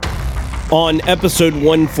On episode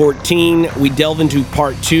 114, we delve into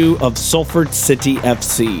part 2 of Salford City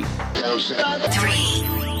FC. 3, 2,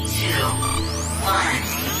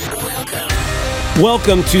 1.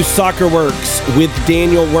 Welcome to Soccer Works with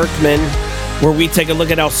Daniel Workman, where we take a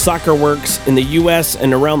look at how soccer works in the U.S.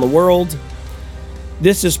 and around the world.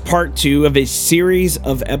 This is part 2 of a series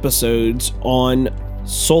of episodes on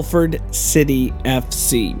Salford City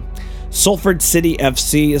FC. Salford City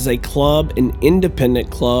FC is a club, an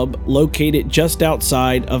independent club, located just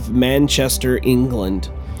outside of Manchester, England.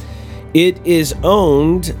 It is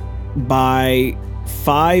owned by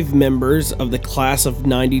 5 members of the class of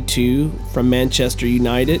 92 from Manchester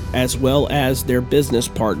United, as well as their business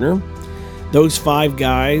partner. Those 5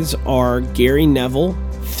 guys are Gary Neville,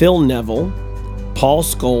 Phil Neville, Paul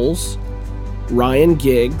Scholes, Ryan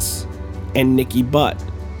Giggs, and Nicky Butt.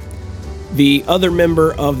 The other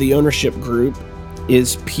member of the ownership group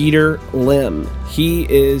is Peter Lim. He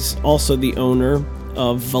is also the owner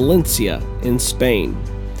of Valencia in Spain.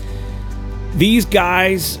 These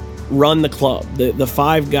guys run the club. The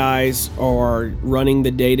 5 guys are running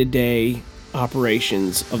the day-to-day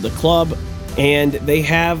operations of the club, and they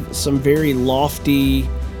have some very lofty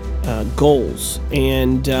goals.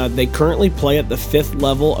 And they currently play at the 5th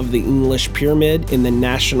level of the English pyramid in the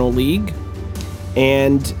National League.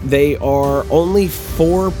 And they are only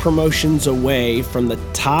 4 promotions away from the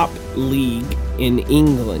top league in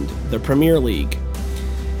England, the Premier League.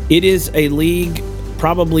 It is a league,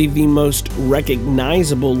 probably the most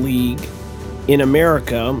recognizable league in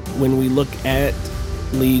America when we look at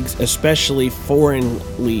leagues, especially foreign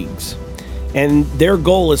leagues. And their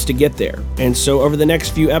goal is to get there. And so over the next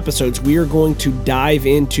few episodes, we are going to dive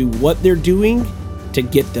into what they're doing to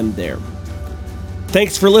get them there.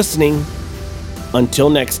 Thanks for listening. Until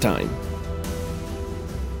next time.